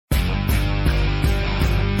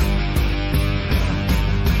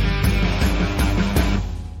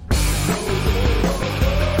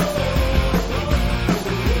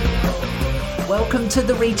welcome to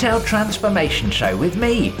the Retail Transformation Show with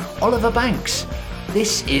me, Oliver Banks.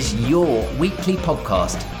 This is your weekly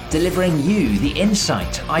podcast delivering you the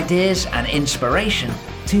insight, ideas and inspiration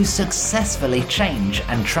to successfully change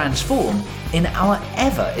and transform in our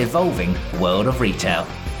ever-evolving world of retail.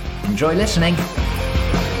 Enjoy listening.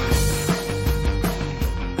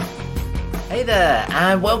 Hey there,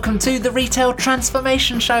 and welcome to the Retail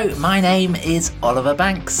Transformation Show. My name is Oliver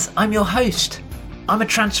Banks. I'm your host. I'm a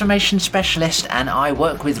transformation specialist and I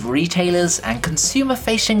work with retailers and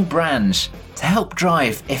consumer-facing brands to help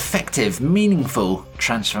drive effective, meaningful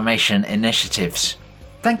transformation initiatives.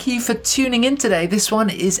 Thank you for tuning in today. This one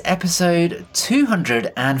is episode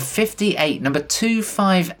 258, number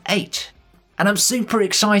 258. And I'm super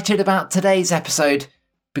excited about today's episode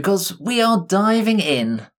because we are diving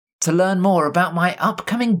in to learn more about my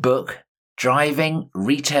upcoming book, Driving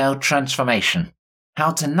Retail Transformation: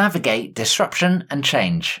 How to Navigate Disruption and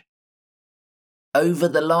Change. Over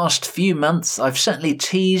the last few months, I've certainly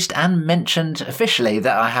teased and mentioned officially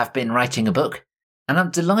that I have been writing a book, and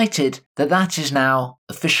I'm delighted that that is now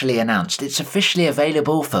officially announced. It's officially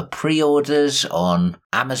available for pre-orders on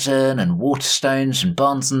Amazon and Waterstones and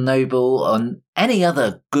Barnes & Noble, on any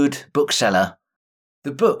other good bookseller.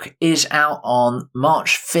 The book is out on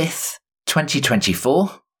March 5th, 2024.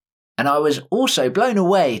 And I was also blown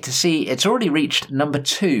away to see it's already reached number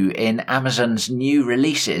 2 in Amazon's new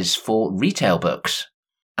releases for retail books.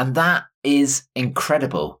 And that is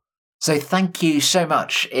incredible. So thank you so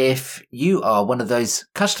much if you are one of those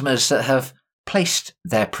customers that have placed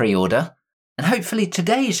their pre-order. And hopefully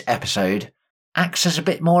today's episode acts as a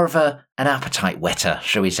bit more of an appetite whetter,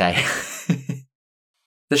 shall we say.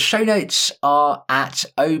 The show notes are at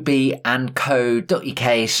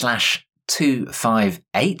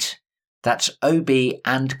obandco.uk/258. That's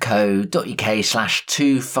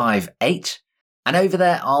obandco.uk/258. And over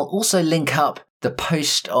there, I'll also link up the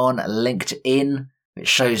post on LinkedIn, which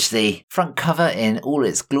shows the front cover in all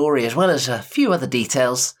its glory, as well as a few other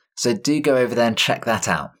details. So do go over there and check that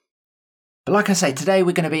out. But like I say, today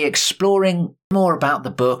we're going to be exploring more about the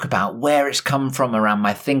book, about where it's come from, around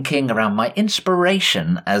my thinking, around my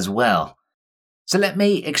inspiration as well. So let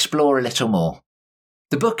me explore a little more.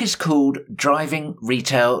 The book is called Driving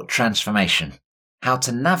Retail Transformation: How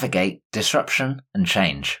to Navigate Disruption and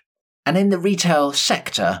Change. And in the retail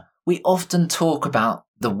sector, we often talk about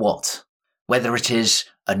the what, whether it is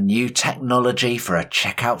a new technology for a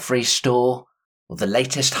checkout-free store, or the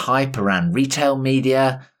latest hype around retail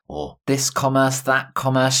media, or this commerce, that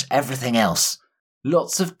commerce, everything else.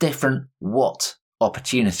 Lots of different what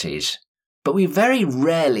opportunities. But we very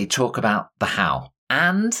rarely talk about the how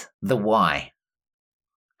and the why.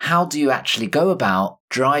 How do you actually go about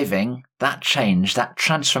driving that change, that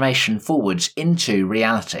transformation forwards into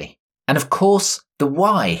reality? And of course, the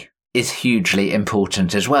why is hugely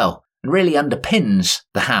important as well and really underpins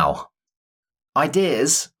the how.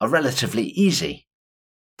 Ideas are relatively easy.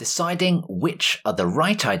 Deciding which are the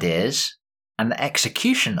right ideas and the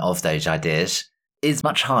execution of those ideas is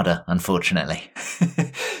much harder, unfortunately.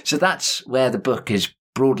 So that's where the book is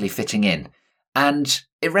broadly fitting in. And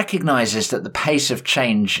it recognises that the pace of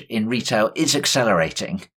change in retail is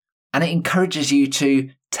accelerating, and it encourages you to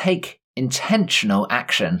take intentional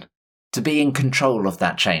action to be in control of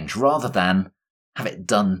that change rather than have it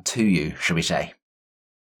done to you, shall we say.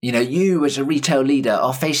 You know, you as a retail leader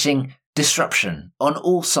are facing disruption on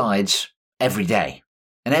all sides every day.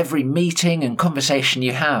 And every meeting and conversation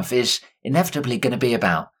you have is inevitably going to be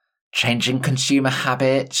about changing consumer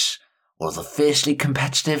habits, or the fiercely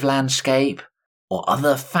competitive landscape, or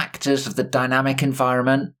other factors of the dynamic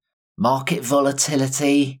environment, market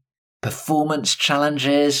volatility, performance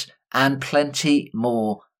challenges, and plenty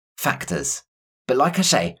more factors. But like I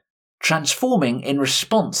say, transforming in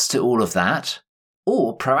response to all of that,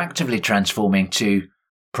 or proactively transforming to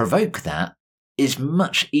provoke that, is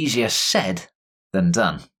much easier said than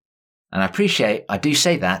done. And I appreciate I do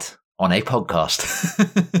say that on a podcast.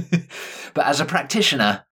 But as a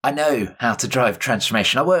practitioner, I know how to drive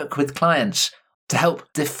transformation. I work with clients to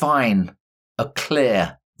help define a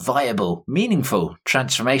clear, viable, meaningful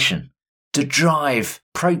transformation, to drive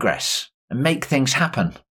progress and make things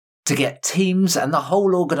happen, to get teams and the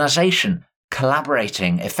whole organisation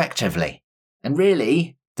collaborating effectively. And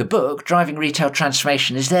really, the book, Driving Retail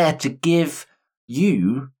Transformation, is there to give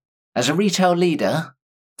you, as a retail leader,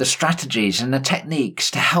 the strategies and the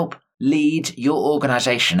techniques to help lead your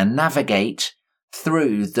organisation and navigate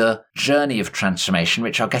through the journey of transformation,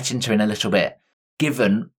 which I'll get into in a little bit,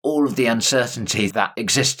 given all of the uncertainty that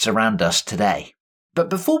exists around us today.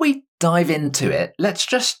 But before we dive into it, let's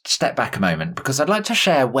just step back a moment, because I'd like to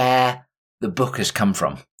share where the book has come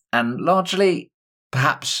from. And largely,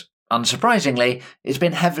 Perhaps unsurprisingly, it's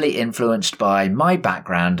been heavily influenced by my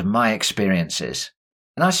background and my experiences.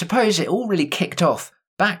 And I suppose it all really kicked off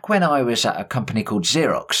back when I was at a company called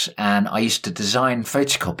Xerox and I used to design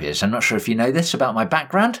photocopiers. I'm not sure if you know this about my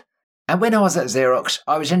background. And when I was at Xerox,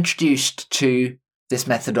 I was introduced to this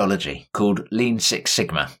methodology called Lean Six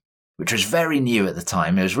Sigma, which was very new at the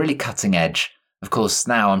time. It was really cutting edge. Of course,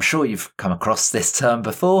 now I'm sure you've come across this term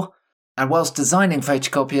before. And whilst designing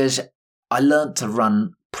photocopiers, I learned to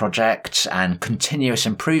run projects and continuous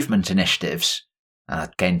improvement initiatives. And I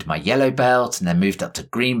gained my yellow belt and then moved up to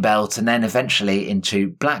green belt and then eventually into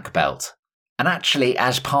black belt. And actually,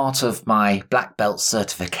 as part of my black belt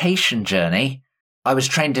certification journey, I was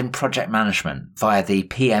trained in project management via the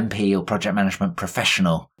PMP or Project Management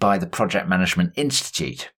Professional by the Project Management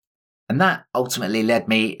Institute. And that ultimately led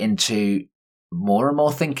me into more and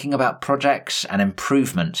more thinking about projects and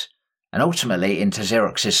improvement, and ultimately into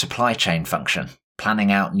Xerox's supply chain function,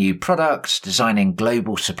 planning out new products, designing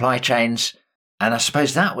global supply chains. And I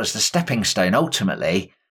suppose that was the stepping stone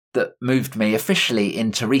ultimately that moved me officially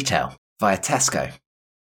into retail via Tesco.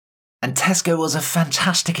 And Tesco was a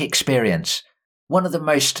fantastic experience. One of the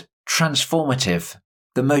most transformative,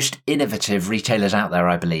 the most innovative retailers out there,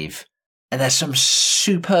 I believe. And there's some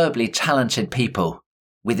superbly talented people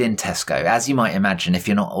within Tesco, as you might imagine if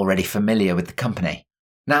you're not already familiar with the company.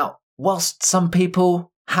 Now, whilst some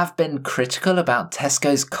people have been critical about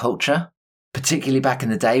Tesco's culture, particularly back in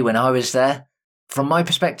the day when I was there, from my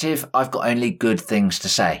perspective, I've got only good things to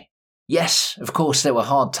say. Yes, of course, there were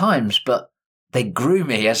hard times, but they grew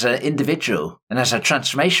me as an individual and as a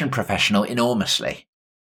transformation professional enormously.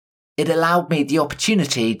 It allowed me the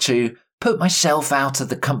opportunity to put myself out of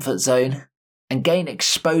the comfort zone and gain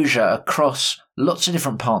exposure across lots of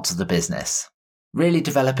different parts of the business, really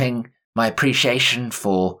developing my appreciation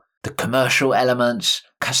for the commercial elements,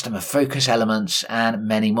 customer focus elements, and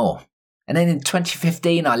many more. And then in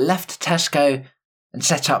 2015, I left Tesco and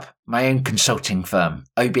set up my own consulting firm,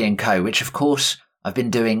 OB & Co., which of course I've been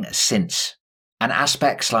doing since. And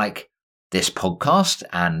aspects like this podcast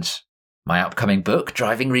and my upcoming book,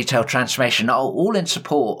 Driving Retail Transformation, are all in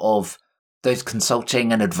support of those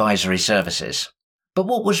consulting and advisory services. But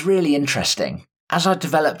what was really interesting, as I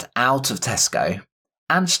developed out of Tesco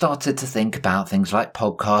and started to think about things like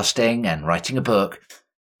podcasting and writing a book,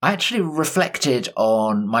 I actually reflected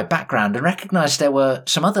on my background and recognized there were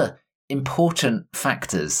some other important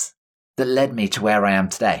factors that led me to where I am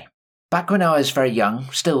today. Back when I was very young,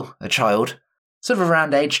 still a child, sort of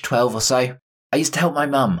around age 12 or so, I used to help my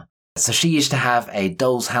mum. So she used to have a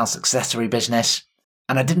doll's house accessory business,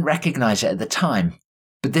 and I didn't recognize it at the time.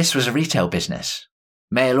 But this was a retail business,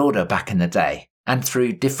 mail order back in the day, and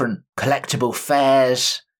through different collectible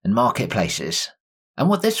fairs and marketplaces. And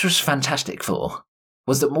what this was fantastic for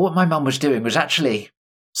was that what my mum was doing was actually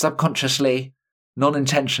subconsciously,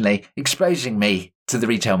 non-intentionally exposing me to the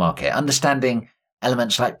retail market, understanding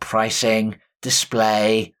elements like pricing,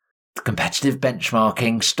 display, competitive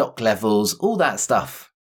benchmarking, stock levels, all that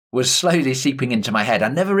stuff was slowly seeping into my head. I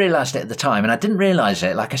never realised it at the time, and I didn't realise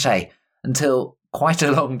it, like I say, until quite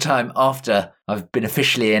a long time after I've been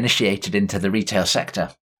officially initiated into the retail sector.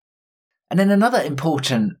 And then another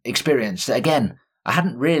important experience that, again, I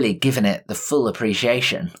hadn't really given it the full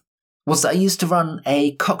appreciation, was that I used to run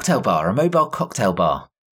a cocktail bar, a mobile cocktail bar,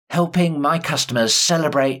 helping my customers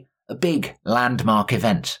celebrate a big landmark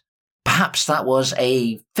event. Perhaps that was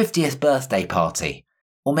a 50th birthday party,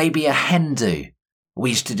 or maybe a hen do.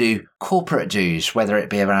 We used to do corporate do's, whether it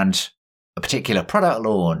be around a particular product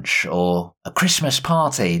launch or a Christmas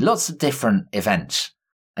party, lots of different events.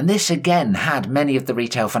 And this again had many of the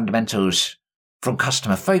retail fundamentals, from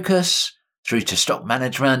customer focus through to stock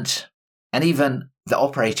management, and even the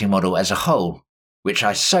operating model as a whole, which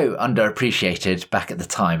I so underappreciated back at the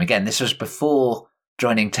time. Again, this was before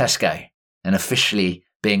joining Tesco and officially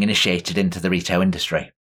being initiated into the retail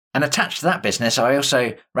industry. And attached to that business, I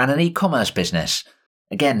also ran an e-commerce business,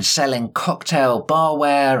 again, selling cocktail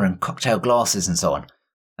barware and cocktail glasses and so on.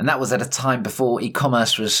 And that was at a time before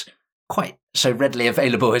e-commerce was quite so readily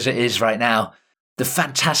available as it is right now. The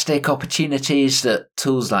fantastic opportunities that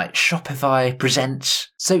tools like Shopify present,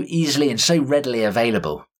 so easily and so readily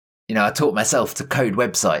available. You know, I taught myself to code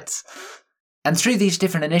websites. And through these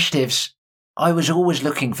different initiatives, I was always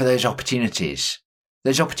looking for those opportunities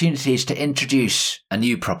to introduce a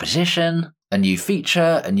new proposition, a new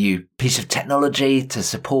feature, a new piece of technology to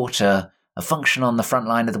support a function on the front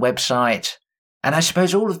line of the website. And I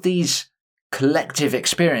suppose all of these collective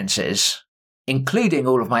experiences, including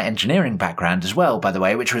all of my engineering background as well, by the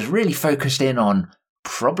way, which was really focused in on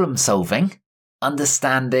problem solving,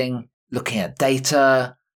 understanding, looking at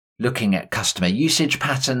data, looking at customer usage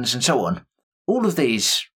patterns and so on. All of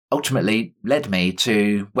these ultimately led me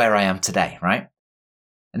to where I am today, right?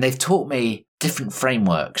 And they've taught me different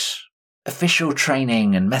frameworks, official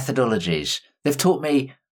training and methodologies. They've taught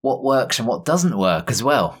me what works and what doesn't work as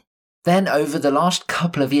well. Then over the last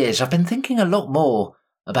couple of years, I've been thinking a lot more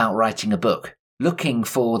about writing a book, looking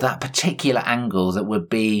for that particular angle that would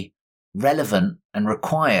be relevant and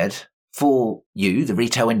required for you, the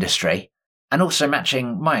retail industry, and also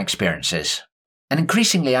matching my experiences. And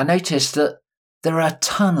increasingly, I noticed that there are a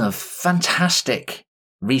ton of fantastic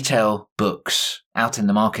retail books out in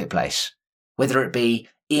the marketplace, whether it be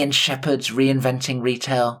Ian Shepherd's Reinventing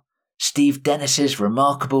Retail, Steve Dennis's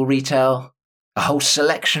Remarkable Retail, a whole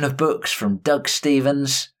selection of books from Doug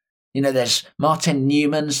Stevens. There's Martin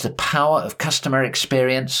Newman's The Power of Customer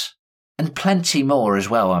Experience, and plenty more as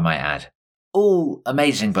well, I might add. All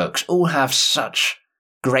amazing books, all have such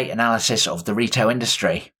great analysis of the retail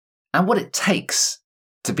industry and what it takes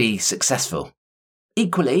to be successful.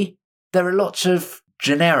 Equally, there are lots of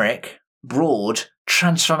generic, broad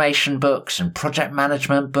transformation books and project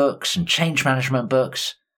management books and change management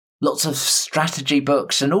books, lots of strategy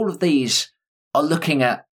books, and all of these are looking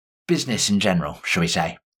at business in general, shall we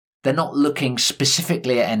say. They're not looking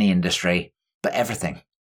specifically at any industry, but everything.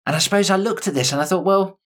 And I suppose I looked at this and I thought,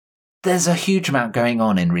 well, there's a huge amount going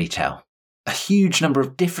on in retail, a huge number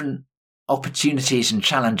of different opportunities and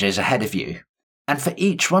challenges ahead of you. And for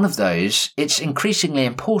each one of those, it's increasingly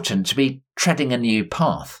important to be treading a new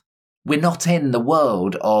path. We're not in the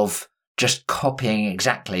world of just copying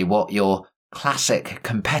exactly what your classic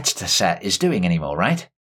competitor set is doing anymore, right?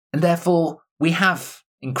 And therefore, we have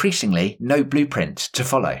increasingly no blueprint to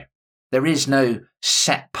follow. There is no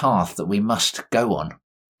set path that we must go on.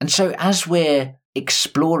 And so as we're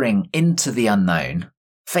exploring into the unknown,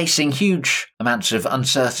 facing huge amounts of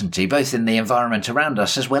uncertainty, both in the environment around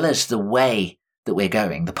us as well as the way that we're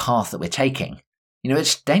going, the path that we're taking,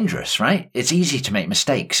 it's dangerous, right? It's easy to make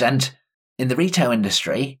mistakes. And in the retail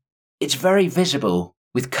industry, it's very visible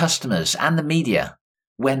with customers and the media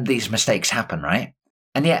when these mistakes happen, right?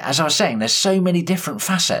 And yet, as I was saying, there's so many different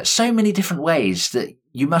facets, so many different ways that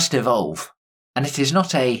you must evolve. And it is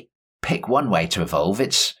not a pick one way to evolve.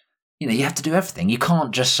 It's, you have to do everything. You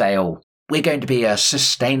can't just say, oh, we're going to be a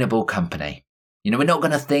sustainable company. We're not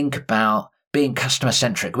going to think about being customer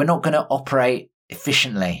centric. We're not going to operate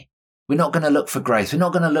efficiently. We're not going to look for growth. We're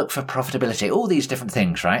not going to look for profitability. All these different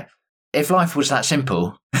things, right? If life was that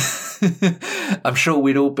simple, I'm sure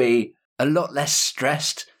we'd all be a lot less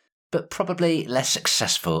stressed, but probably less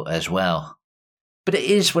successful as well. But it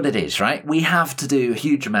is what it is, right? We have to do a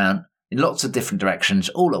huge amount in lots of different directions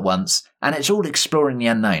all at once, and it's all exploring the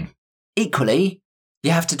unknown. Equally,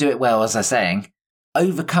 you have to do it well, as I was saying,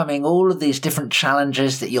 overcoming all of these different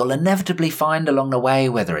challenges that you'll inevitably find along the way,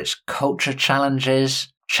 whether it's culture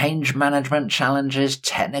challenges, change management challenges,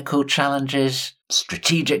 technical challenges,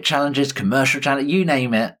 strategic challenges, commercial challenges, you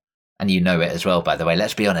name it. And you know it as well, by the way,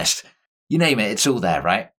 let's be honest. You name it, it's all there,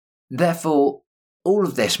 right? Therefore, all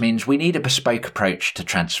of this means we need a bespoke approach to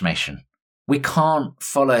transformation. We can't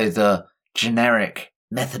follow the generic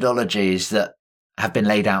methodologies that have been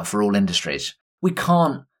laid out for all industries. We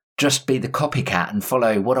can't just be the copycat and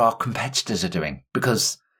follow what our competitors are doing,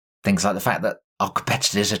 because things like the fact that our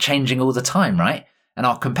competitors are changing all the time, right? And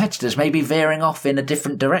our competitors may be veering off in a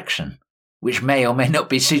different direction, which may or may not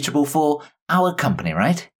be suitable for our company,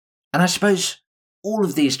 right? And I suppose all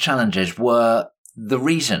of these challenges were the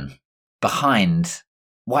reason behind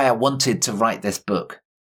why I wanted to write this book.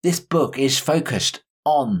 This book is focused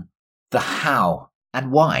on the how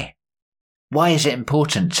and why. Why is it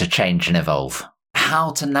important to change and evolve?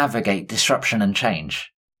 How to navigate disruption and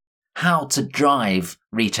change? How to drive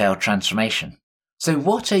retail transformation? So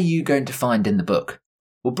what are you going to find in the book?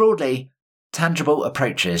 Well, broadly, tangible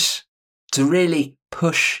approaches to really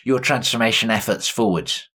push your transformation efforts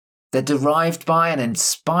forwards. They're derived by and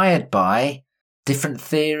inspired by different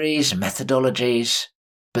theories and methodologies,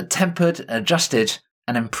 but tempered, adjusted,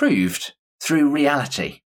 and improved through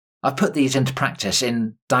reality. I've put these into practice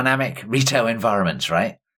in dynamic retail environments,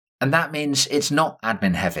 right? And that means it's not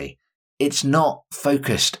admin heavy. It's not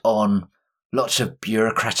focused on lots of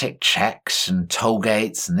bureaucratic checks and toll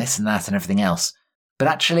gates and this and that and everything else. But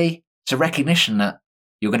actually, it's a recognition that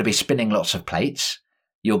you're going to be spinning lots of plates.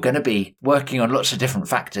 You're going to be working on lots of different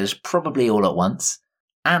factors, probably all at once.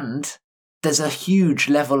 And there's a huge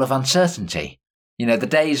level of uncertainty. The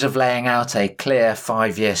days of laying out a clear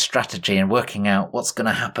 5-year strategy and working out what's going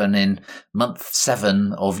to happen in month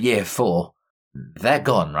 7 of year 4, they're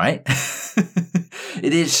gone, right?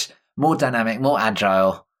 It is more dynamic, more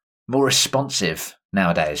agile, more responsive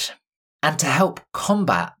nowadays. And to help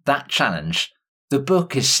combat that challenge, the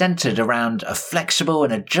book is centered around a flexible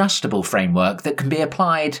and adjustable framework that can be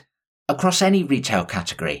applied across any retail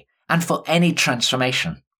category and for any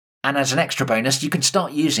transformation. And as an extra bonus, you can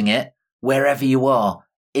start using it wherever you are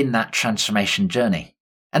in that transformation journey.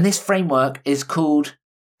 And this framework is called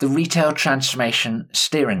the Retail Transformation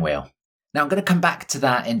Steering Wheel. Now, I'm going to come back to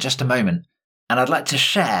that in just a moment, and I'd like to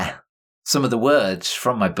share some of the words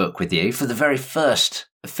from my book with you for the very first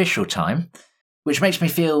official time, which makes me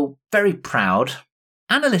feel very proud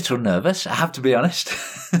and a little nervous, I have to be honest.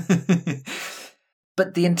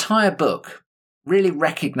 But the entire book really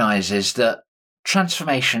recognizes that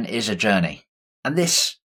transformation is a journey. And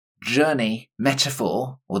this journey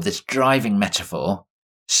metaphor, or this driving metaphor,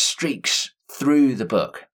 streaks through the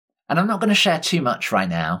book. And I'm not going to share too much right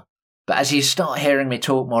now, but as you start hearing me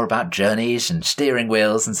talk more about journeys and steering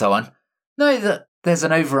wheels and so on, know that there's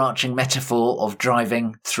an overarching metaphor of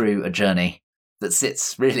driving through a journey that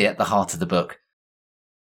sits really at the heart of the book.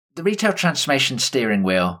 The Retail Transformation Steering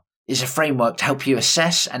Wheel is a framework to help you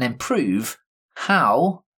assess and improve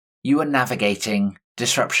how you are navigating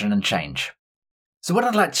disruption and change. So what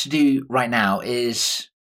I'd like to do right now is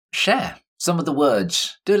share some of the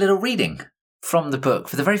words, do a little reading from the book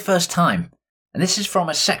for the very first time. And this is from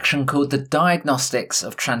a section called The Diagnostics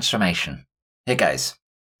of Transformation. Here goes.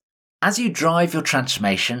 As you drive your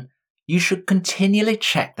transformation, you should continually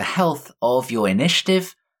check the health of your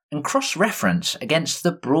initiative and cross-reference against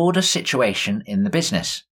the broader situation in the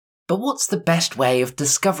business. But what's the best way of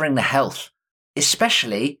discovering the health,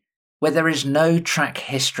 especially where there is no track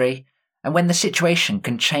history and when the situation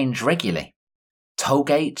can change regularly? Toll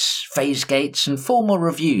gates, phase gates, and formal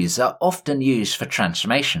reviews are often used for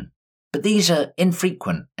transformation, but these are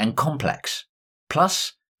infrequent and complex,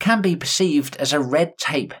 plus can be perceived as a red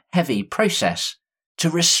tape heavy process to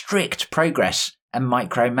restrict progress and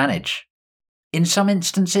micromanage. In some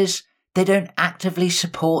instances, they don't actively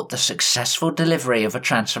support the successful delivery of a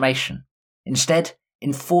transformation, instead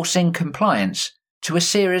enforcing compliance to a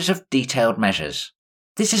series of detailed measures.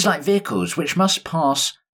 This is like vehicles which must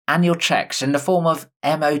pass annual checks in the form of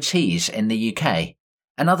MOTs in the UK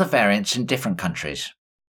and other variants in different countries.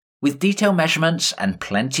 With detailed measurements and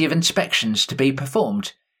plenty of inspections to be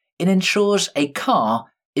performed, it ensures a car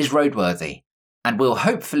is roadworthy and will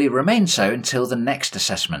hopefully remain so until the next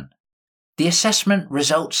assessment. The assessment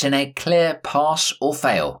results in a clear pass or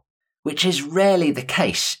fail, which is rarely the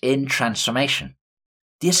case in transformation.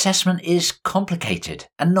 The assessment is complicated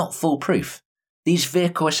and not foolproof. These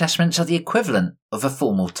vehicle assessments are the equivalent of a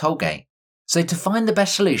formal tollgate. So to find the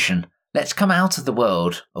best solution, let's come out of the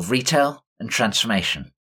world of retail and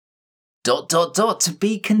transformation. ... to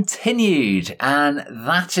be continued. And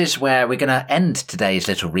that is where we're going to end today's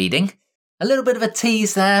little reading. A little bit of a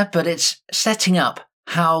tease there, but it's setting up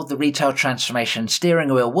how the Retail Transformation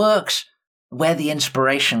Steering Wheel works, where the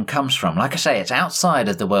inspiration comes from. Like I say, it's outside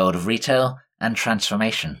of the world of retail and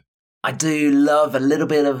transformation. I do love a little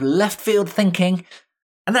bit of left field thinking,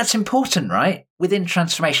 and that's important, right? Within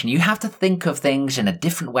transformation, you have to think of things in a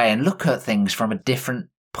different way and look at things from a different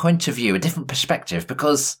point of view, a different perspective,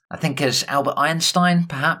 because I think as Albert Einstein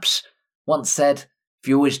perhaps once said, if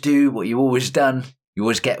you always do what you've always done, you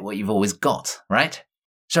always get what you've always got, right?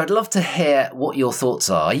 So I'd love to hear what your thoughts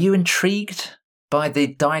are. Are you intrigued by the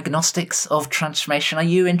diagnostics of transformation? Are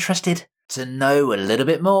you interested to know a little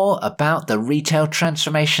bit more about the Retail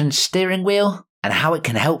Transformation Steering Wheel and how it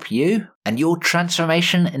can help you and your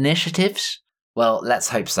transformation initiatives? Well, let's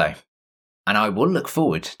hope so. And I will look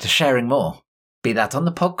forward to sharing more, be that on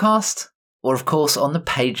the podcast or, of course, on the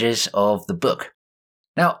pages of the book.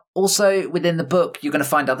 Now, also within the book, you're going to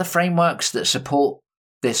find other frameworks that support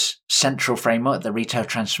this central framework, the Retail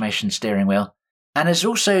Transformation Steering Wheel. And there's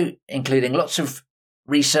also including lots of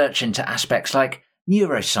research into aspects like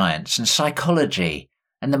neuroscience and psychology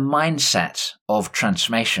and the mindset of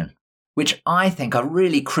transformation, which I think are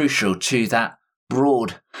really crucial to that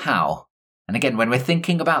broad how. And again, when we're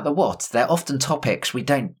thinking about the what, they're often topics we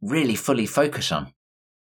don't really fully focus on.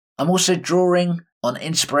 I'm also drawing on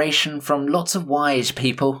inspiration from lots of wise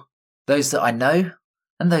people, those that I know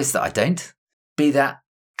and those that I don't, be that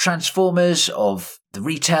transformers of the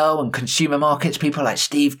retail and consumer markets, people like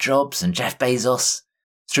Steve Jobs and Jeff Bezos,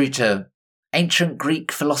 through to ancient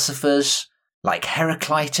Greek philosophers like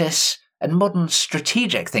Heraclitus and modern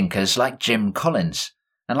strategic thinkers like Jim Collins.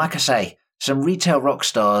 And like I say, some retail rock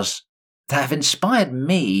stars that have inspired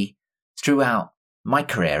me throughout my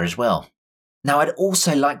career as well. Now, I'd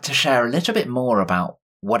also like to share a little bit more about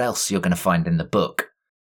what else you're going to find in the book.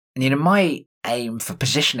 And my aim for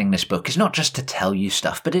positioning this book is not just to tell you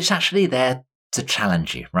stuff, but it's actually there to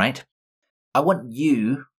challenge you, right? I want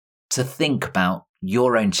you to think about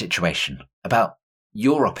your own situation, about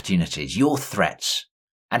your opportunities, your threats,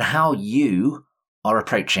 and how you are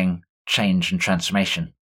approaching change and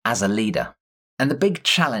transformation as a leader. And the big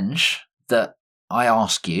challenge that I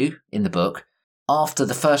ask you in the book, after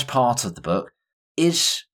the first part of the book,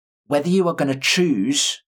 is whether you are going to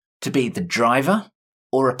choose to be the driver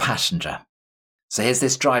or a passenger. So here's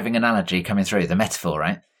this driving analogy coming through, the metaphor,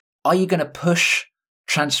 right? Are you going to push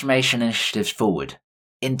transformation initiatives forward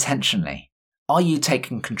intentionally? Are you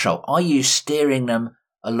taking control? Are you steering them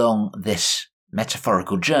along this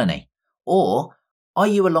metaphorical journey? Or are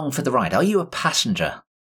you along for the ride? Are you a passenger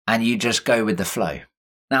and you just go with the flow?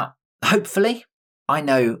 Now, hopefully, I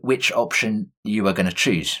know which option you are going to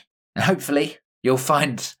choose. And hopefully, you'll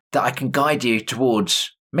find that I can guide you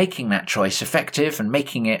towards making that choice effective and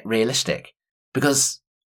making it realistic. Because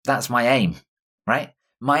that's my aim, right?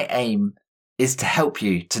 My aim is to help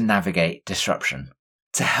you to navigate disruption,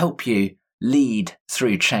 to help you lead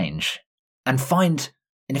through change, and find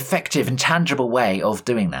an effective and tangible way of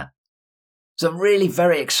doing that. So I'm really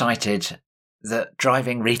very excited that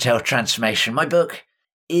Driving Retail Transformation, my book,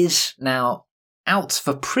 is now out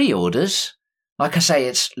for pre-orders. Like I say,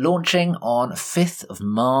 it's launching on 5th of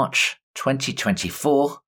March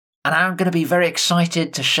 2024, and I'm going to be very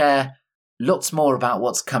excited to share lots more about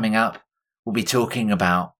what's coming up. We'll be talking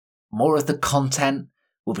about more of the content.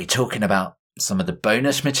 We'll be talking about some of the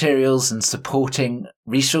bonus materials and supporting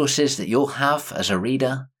resources that you'll have as a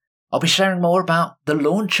reader. I'll be sharing more about the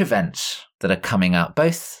launch events that are coming up,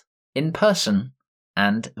 both in person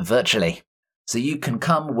and virtually. So you can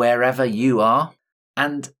come wherever you are.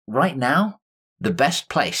 And right now, the best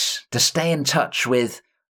place to stay in touch with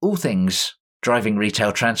all things Driving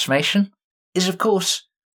Retail Transformation is, of course,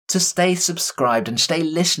 to stay subscribed and stay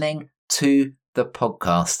listening to the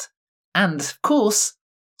podcast. And, of course,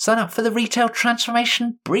 sign up for the Retail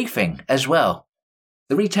Transformation Briefing as well.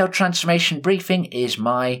 The Retail Transformation Briefing is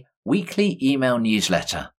my weekly email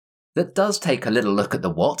newsletter that does take a little look at the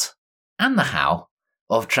what and the how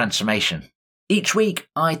of transformation. Each week,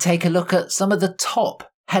 I take a look at some of the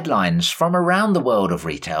top headlines from around the world of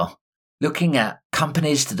retail, looking at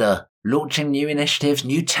companies that are launching new initiatives,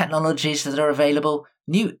 new technologies that are available,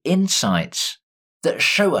 new insights that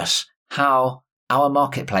show us how our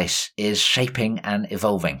marketplace is shaping and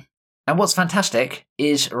evolving. And what's fantastic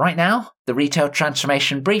is right now, the Retail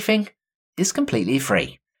Transformation Briefing is completely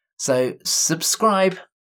free. So subscribe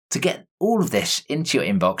to get all of this into your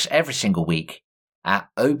inbox every single week at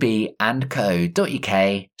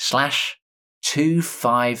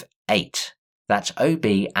obandco.uk/258. That's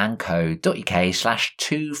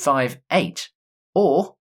obandco.uk/258.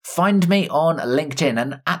 Or find me on LinkedIn,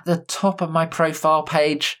 and at the top of my profile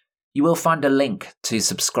page, you will find a link to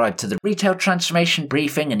subscribe to the Retail Transformation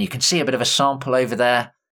Briefing, and you can see a bit of a sample over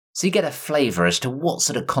there. So you get a flavour as to what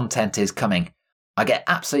sort of content is coming. I get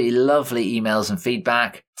absolutely lovely emails and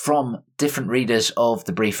feedback from different readers of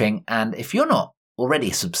the briefing. And if you're not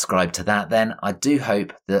already subscribed to that, then I do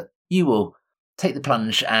hope that you will take the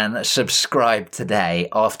plunge and subscribe today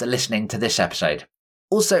after listening to this episode.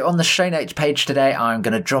 Also, on the show notes page today, I'm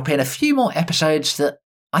going to drop in a few more episodes that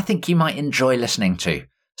I think you might enjoy listening to.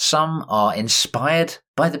 Some are inspired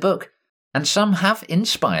by the book, and some have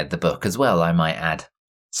inspired the book as well, I might add.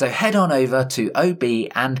 So head on over to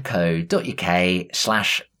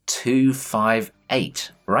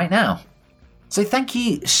obandco.uk/258 right now. So thank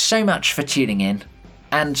you so much for tuning in,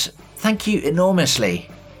 and thank you enormously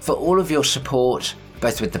for all of your support,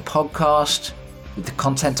 both with the podcast, with the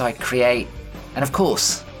content I create, and of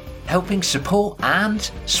course, helping support and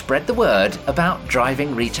spread the word about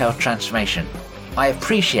driving retail transformation. I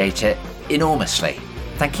appreciate it enormously.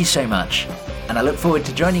 Thank you so much, and I look forward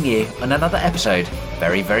to joining you on another episode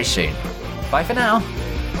very, very soon. Bye for now.